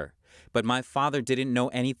water. But my father didn't know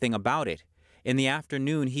anything about it. In the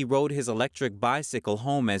afternoon, he rode his electric bicycle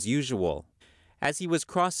home as usual. As he was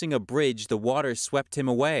crossing a bridge, the water swept him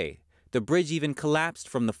away. The bridge even collapsed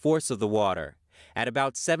from the force of the water. At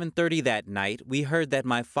about 7:30 that night, we heard that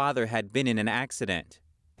my father had been in an accident.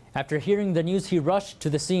 After hearing the news, he rushed to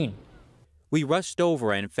the scene. We rushed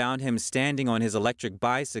over and found him standing on his electric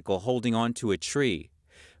bicycle holding onto a tree.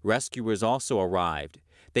 Rescuers also arrived.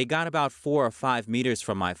 They got about 4 or 5 meters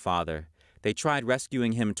from my father. They tried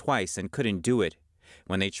rescuing him twice and couldn't do it.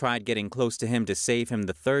 When they tried getting close to him to save him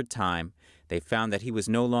the third time, they found that he was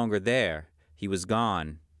no longer there. He was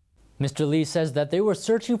gone. Mr. Lee says that they were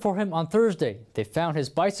searching for him on Thursday. They found his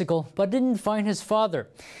bicycle but didn't find his father.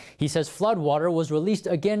 He says flood water was released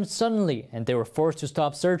again suddenly and they were forced to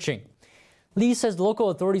stop searching. Lee says local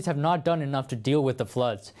authorities have not done enough to deal with the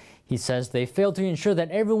floods. He says they failed to ensure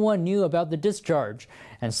that everyone knew about the discharge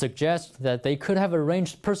and suggests that they could have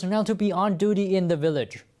arranged personnel to be on duty in the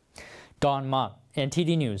village. Don Ma,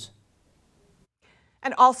 NTD News.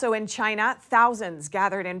 And also in China, thousands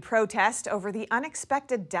gathered in protest over the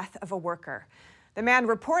unexpected death of a worker. The man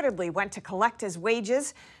reportedly went to collect his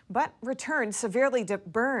wages, but returned severely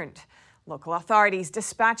burned. Local authorities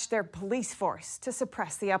dispatched their police force to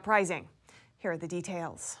suppress the uprising. Here are the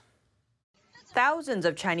details. Thousands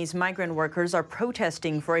of Chinese migrant workers are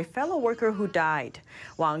protesting for a fellow worker who died.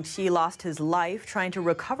 Wang Qi lost his life trying to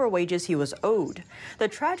recover wages he was owed. The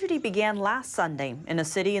tragedy began last Sunday in a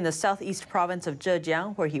city in the southeast province of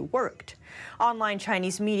Zhejiang where he worked. Online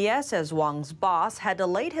Chinese media says Wang's boss had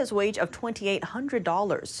delayed his wage of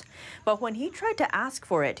 $2,800. But when he tried to ask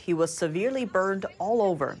for it, he was severely burned all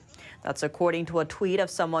over. That's according to a tweet of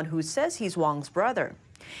someone who says he's Wang's brother.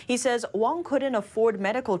 He says Wang couldn't afford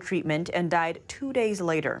medical treatment and died 2 days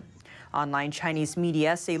later. Online Chinese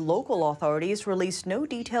media say local authorities released no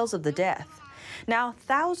details of the death. Now,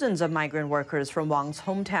 thousands of migrant workers from Wang's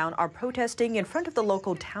hometown are protesting in front of the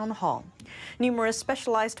local town hall. Numerous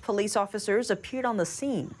specialized police officers appeared on the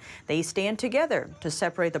scene. They stand together to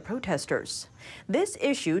separate the protesters. This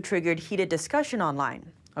issue triggered heated discussion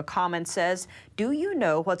online. A comment says, "Do you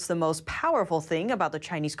know what's the most powerful thing about the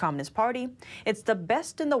Chinese Communist Party? It's the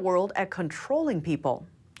best in the world at controlling people."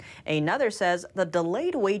 Another says the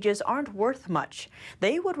delayed wages aren't worth much.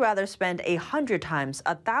 They would rather spend 100 times,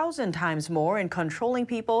 1,000 times more in controlling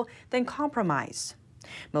people than compromise.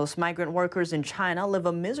 Most migrant workers in China live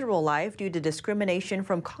a miserable life due to discrimination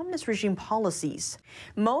from communist regime policies.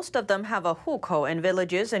 Most of them have a hukou in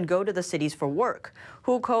villages and go to the cities for work.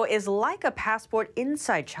 Hukou is like a passport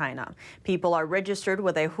inside China. People are registered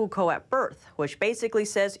with a hukou at birth, which basically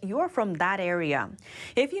says you're from that area.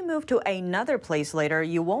 If you move to another place later,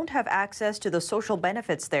 you won't have access to the social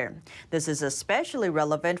benefits there. This is especially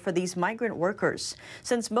relevant for these migrant workers.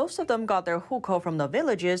 Since most of them got their hukou from the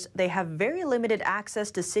villages, they have very limited access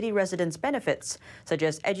to city residents' benefits, such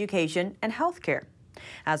as education and health care.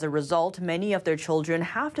 As a result, many of their children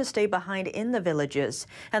have to stay behind in the villages,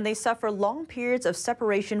 and they suffer long periods of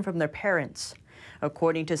separation from their parents.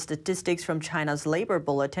 According to statistics from China's Labor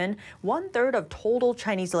Bulletin, 1/3 of total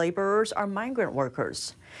Chinese laborers are migrant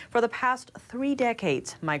workers. For the past 3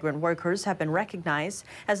 decades, migrant workers have been recognized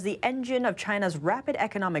as the engine of China's rapid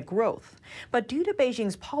economic growth. But due to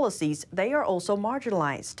Beijing's policies, they are also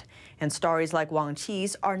marginalized. And stories like Wang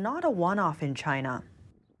Qi's are not a one-off in China.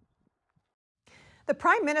 The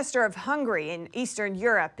Prime Minister of Hungary in Eastern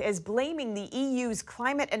Europe is blaming the EU's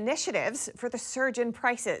climate initiatives for the surge in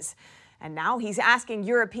prices. And now he's asking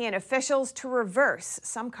European officials to reverse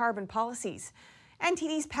some carbon policies.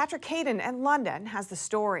 NTD's Patrick Hayden in London has the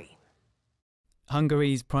story.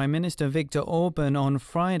 Hungary's Prime Minister Viktor Orban on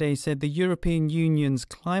Friday said the European Union's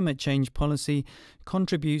climate change policy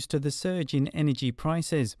contributes to the surge in energy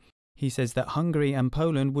prices. He says that Hungary and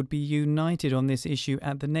Poland would be united on this issue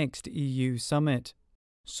at the next EU summit.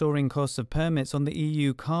 Soaring costs of permits on the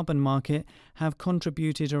EU carbon market have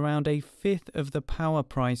contributed around 1/5 of the power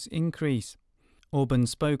price increase. Orban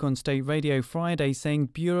spoke on state radio Friday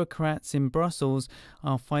saying bureaucrats in Brussels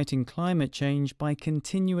are fighting climate change by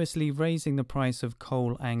continuously raising the price of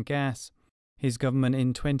coal and gas. His government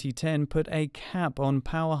in 2010 put a cap on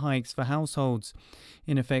power hikes for households.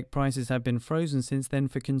 In effect, prices have been frozen since then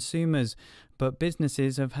for consumers, but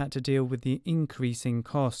businesses have had to deal with the increasing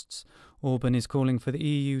costs. Orban is calling for the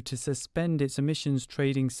EU to suspend its emissions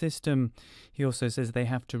trading system. He also says they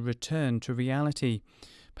have to return to reality.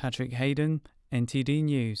 Patrick Hayden, NTD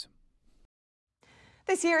News.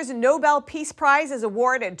 This year's Nobel Peace Prize is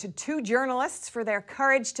awarded to 2 journalists for their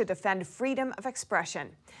courage to defend freedom of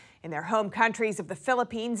expression. In their home countries of the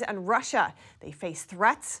Philippines and Russia, they face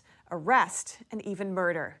threats, arrest, and even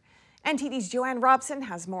murder. NTD's Joanne Robson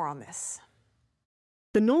has more on this.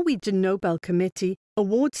 The Norwegian Nobel Committee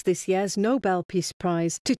awards this year's Nobel Peace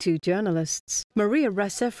Prize to 2 journalists, Maria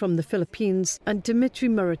Ressa from the Philippines and Dmitry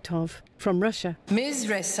Muratov from Russia. Ms.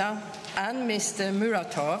 Ressa and Mr.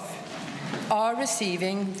 Muratov are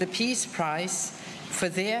receiving the Peace Prize for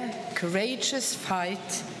their courageous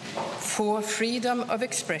fight for freedom of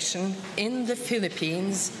expression in the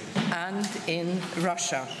Philippines and in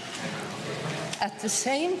Russia. At the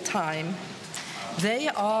same time, they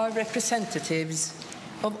are representatives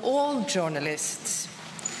of all journalists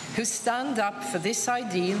who stand up for this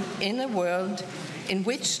ideal in a world in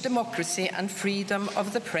which democracy and freedom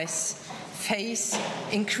of the press face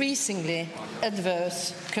increasingly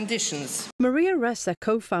adverse conditions. Maria Ressa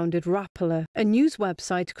co-founded Rappler, a news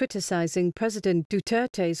website criticizing President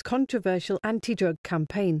Duterte's controversial anti-drug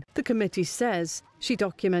campaign. The committee says she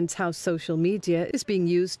documents how social media is being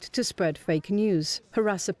used to spread fake news,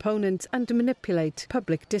 harass opponents and manipulate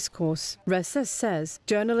public discourse. Ressa says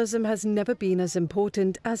journalism has never been as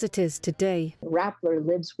important as it is today. Rappler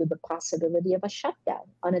lives with the possibility of a shutdown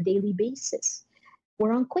on a daily basis.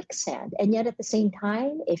 We're on quicksand. And yet at the same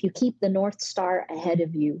time, if you keep the North Star ahead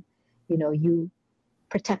of you, you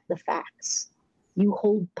protect the facts. You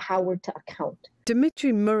hold power to account.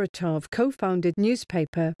 Dmitry Muratov co-founded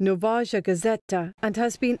newspaper Novaya Gazeta and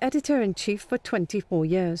has been editor-in-chief for 24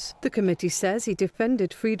 years. The committee says he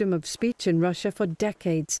defended freedom of speech in Russia for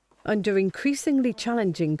decades, under increasingly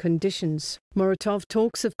challenging conditions. Muratov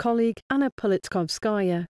talks of colleague Anna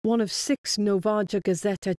Politkovskaya, one of 6 Novaya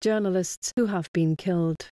Gazeta journalists who have been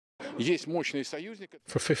killed.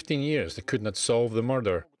 For 15 years they could not solve the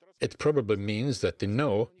murder. It probably means that they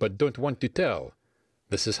know but don't want to tell.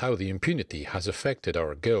 This is how the impunity has affected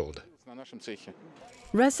our guild.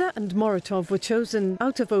 Reza and Muratov were chosen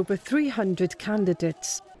out of over 300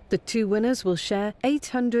 candidates. The 2 winners will share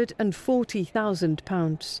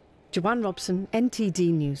 £840,000. Joanne Robson,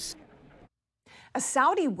 NTD News. A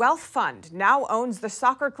Saudi wealth fund now owns the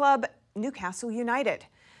soccer club Newcastle United.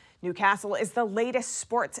 Newcastle is the latest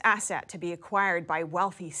sports asset to be acquired by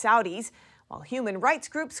wealthy Saudis, while human rights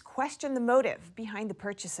groups question the motive behind the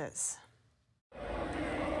purchases.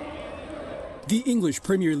 The English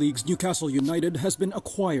Premier League's Newcastle United has been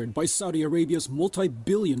acquired by Saudi Arabia's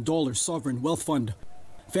multi-billion-dollar sovereign wealth fund.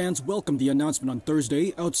 Fans welcomed the announcement on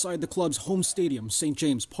Thursday outside the club's home stadium, St.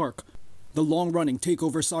 James Park. The long-running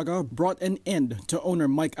takeover saga brought an end to owner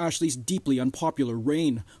Mike Ashley's deeply unpopular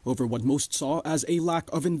reign over what most saw as a lack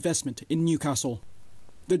of investment in Newcastle.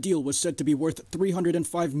 The deal was said to be worth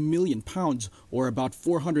 £305 million, or about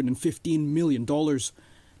 $415 million.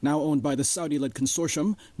 Now owned by the Saudi-led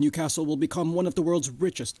consortium, Newcastle will become one of the world's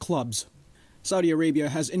richest clubs. Saudi Arabia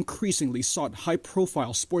has increasingly sought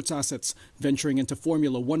high-profile sports assets, venturing into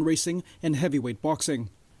Formula One racing and heavyweight boxing.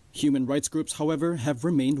 Human rights groups, however, have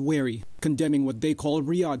remained wary, condemning what they call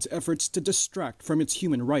Riyadh's efforts to distract from its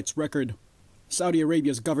human rights record. Saudi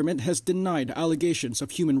Arabia's government has denied allegations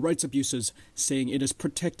of human rights abuses, saying it is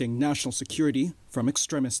protecting national security from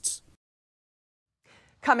extremists.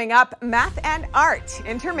 Coming up, math and art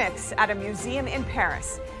intermix at a museum in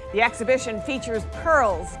Paris. The exhibition features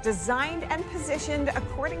pearls designed and positioned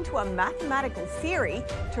according to a mathematical theory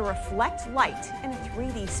to reflect light in a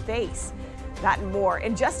 3D space. That and more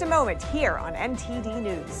in just a moment here on NTD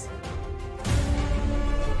News.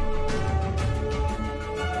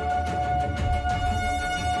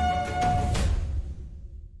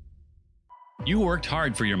 You worked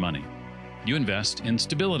hard for your money. You invest in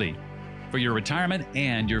stability for your retirement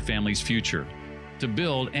and your family's future, to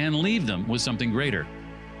build and leave them with something greater.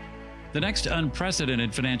 The next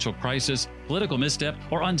unprecedented financial crisis, political misstep,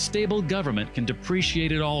 or unstable government can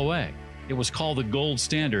depreciate it all away. It was called the gold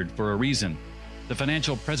standard for a reason, the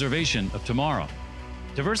financial preservation of tomorrow.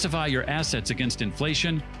 Diversify your assets against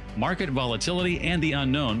inflation, market volatility, and the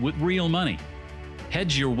unknown with real money.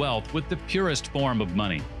 Hedge your wealth with the purest form of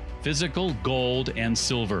money, physical gold and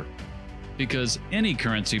silver. Because any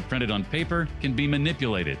currency printed on paper can be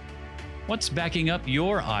manipulated. What's backing up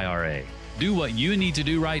your IRA? Do what you need to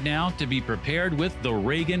do right now to be prepared with the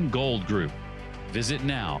Reagan Gold Group. Visit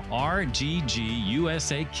now,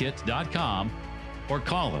 rggusakit.com, or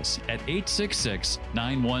call us at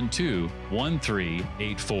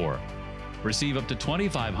 866-912-1384. Receive up to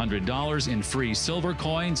 $2,500 in free silver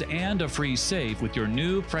coins and a free safe with your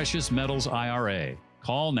new precious metals IRA.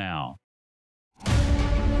 Call now.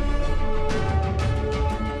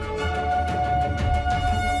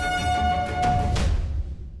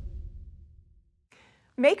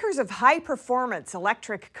 Makers of high-performance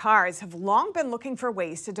electric cars have long been looking for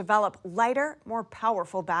ways to develop lighter, more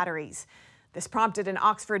powerful batteries. This prompted an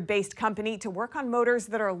Oxford-based company to work on motors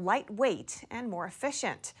that are lightweight and more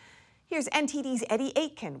efficient. Here's NTD's Eddie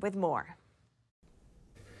Aitken with more.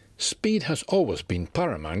 Speed has always been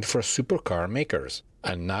paramount for supercar makers,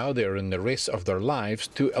 and now they're in the race of their lives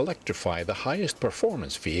to electrify the highest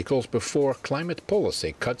performance vehicles before climate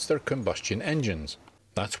policy cuts their combustion engines.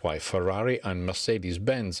 That's why Ferrari and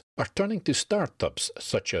Mercedes-Benz are turning to startups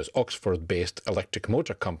such as Oxford-based electric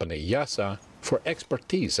motor company YASA for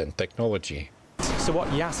expertise in technology. So what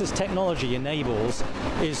YASA's technology enables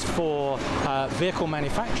is for vehicle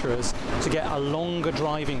manufacturers to get a longer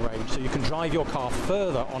driving range. So you can drive your car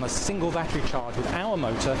further on a single battery charge with our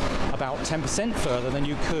motor, about 10% further than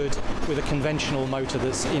you could with a conventional motor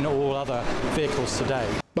that's in all other vehicles today.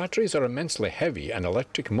 Batteries are immensely heavy and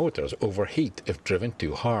electric motors overheat if driven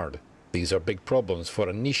too hard. These are big problems for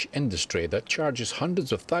a niche industry that charges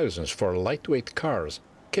hundreds of thousands for lightweight cars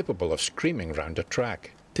capable of screaming round a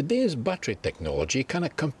track. Today's battery technology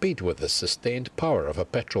cannot compete with the sustained power of a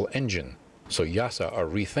petrol engine, so YASA are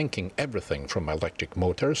rethinking everything from electric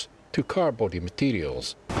motors to car body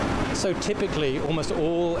materials. So typically, almost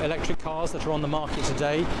all electric cars that are on the market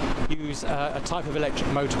today use a type of electric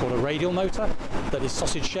motor called a radial motor that is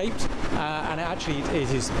sausage-shaped, and actually it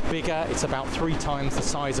is bigger. It's about 3 times the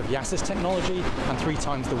size of YASA's technology and 3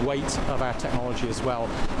 times the weight of our technology as well,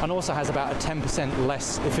 and also has about a 10%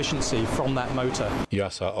 less efficiency from that motor.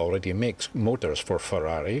 YASA already makes motors for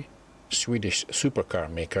Ferrari, Swedish supercar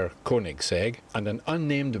maker Koenigsegg, and an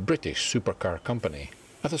unnamed British supercar company.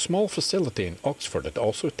 At a small facility in Oxford, it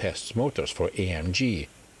also tests motors for AMG,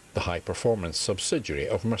 the high-performance subsidiary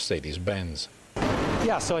of Mercedes-Benz.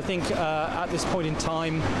 Yeah, so I think at this point in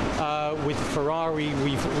time, with Ferrari,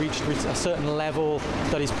 we've reached a certain level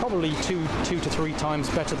that is probably two to 3 times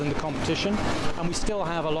better than the competition, and we still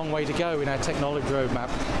have a long way to go in our technology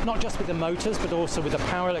roadmap, not just with the motors, but also with the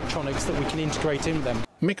power electronics that we can integrate in them.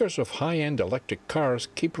 Makers of high-end electric cars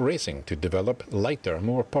keep racing to develop lighter,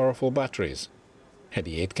 more powerful batteries.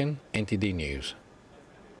 Eddie Aitken, NTD News.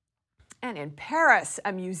 And in Paris,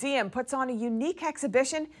 a museum puts on a unique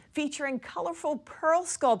exhibition featuring colorful pearl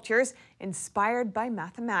sculptures inspired by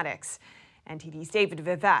mathematics. NTD's David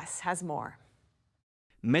Vives has more.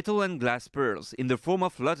 Metal and glass pearls in the form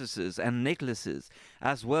of lotuses and necklaces,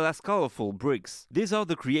 as well as colorful bricks. These are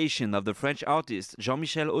the creation of the French artist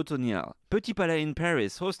Jean-Michel Otoniel. Petit Palais in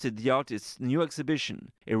Paris hosted the artist's new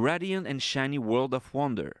exhibition, a radiant and shiny world of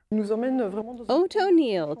wonder.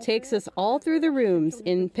 Otoniel takes us all through the rooms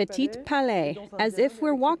in Petit Palais, as if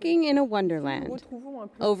we're walking in a wonderland.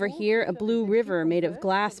 Over here, a blue river made of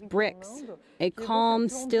glass bricks. A calm,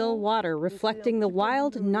 still water reflecting the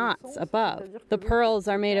wild knots above. The pearls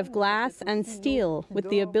are made of glass and steel with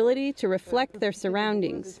the ability to reflect their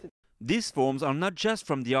surroundings. These forms are not just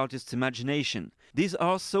from the artist's imagination. These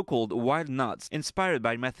are so-called wild knots inspired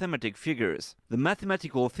by mathematic figures. The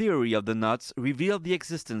mathematical theory of the knots revealed the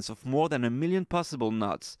existence of more than 1 million possible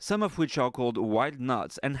knots, some of which are called wild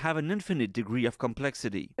knots and have an infinite degree of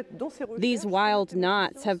complexity. These wild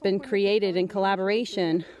knots have been created in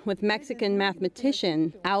collaboration with Mexican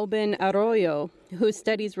mathematician Albin Arroyo, who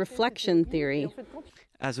studies reflection theory.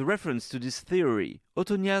 As a reference to this theory,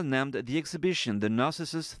 Otoniel named the exhibition the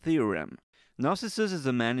Narcissus Theorem. Narcissus is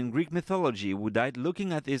a man in Greek mythology who died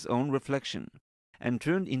looking at his own reflection and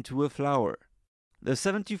turned into a flower. The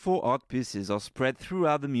 74 art pieces are spread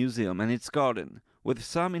throughout the museum and its garden, with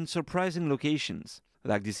some in surprising locations,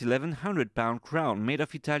 like this 1,100-pound crown made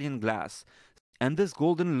of Italian glass and this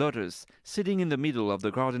golden lotus sitting in the middle of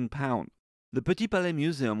the garden pound. The Petit Palais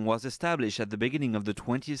Museum was established at the beginning of the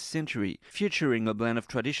 20th century, featuring a blend of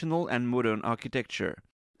traditional and modern architecture.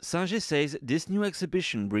 Sanger says this new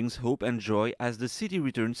exhibition brings hope and joy as the city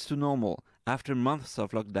returns to normal after months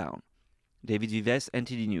of lockdown. David Vives,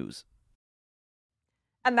 NTD News.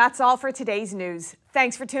 And that's all for today's news.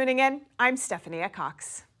 Thanks for tuning in. I'm Stephanie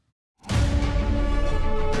Cox.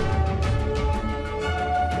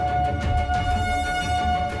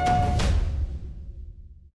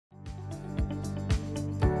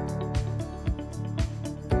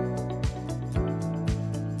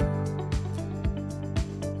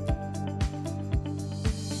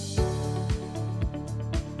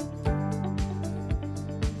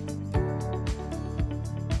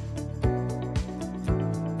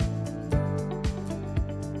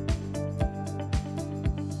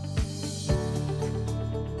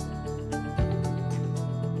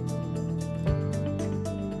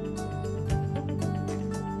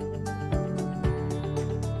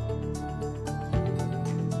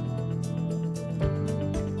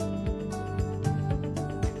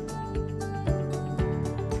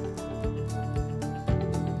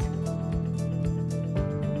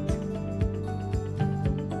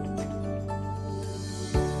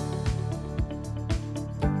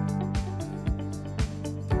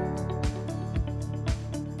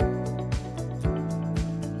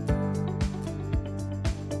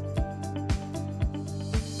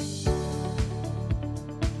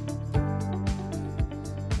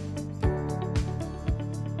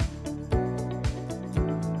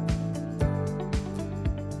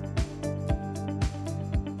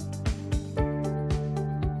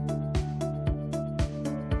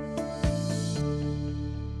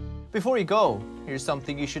 Before you go, here's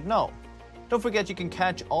something you should know. Don't forget you can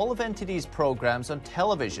catch all of NTD's programs on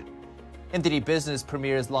television. NTD Business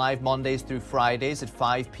premieres live Mondays through Fridays at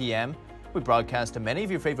 5 p.m. We broadcast to many of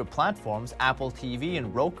your favorite platforms, Apple TV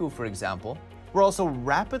and Roku, for example. We're also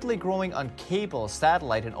rapidly growing on cable,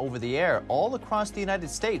 satellite, and over-the-air all across the United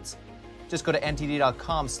States. Just go to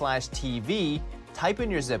ntd.com/TV, type in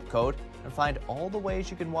your zip code, and find all the ways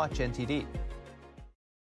you can watch NTD.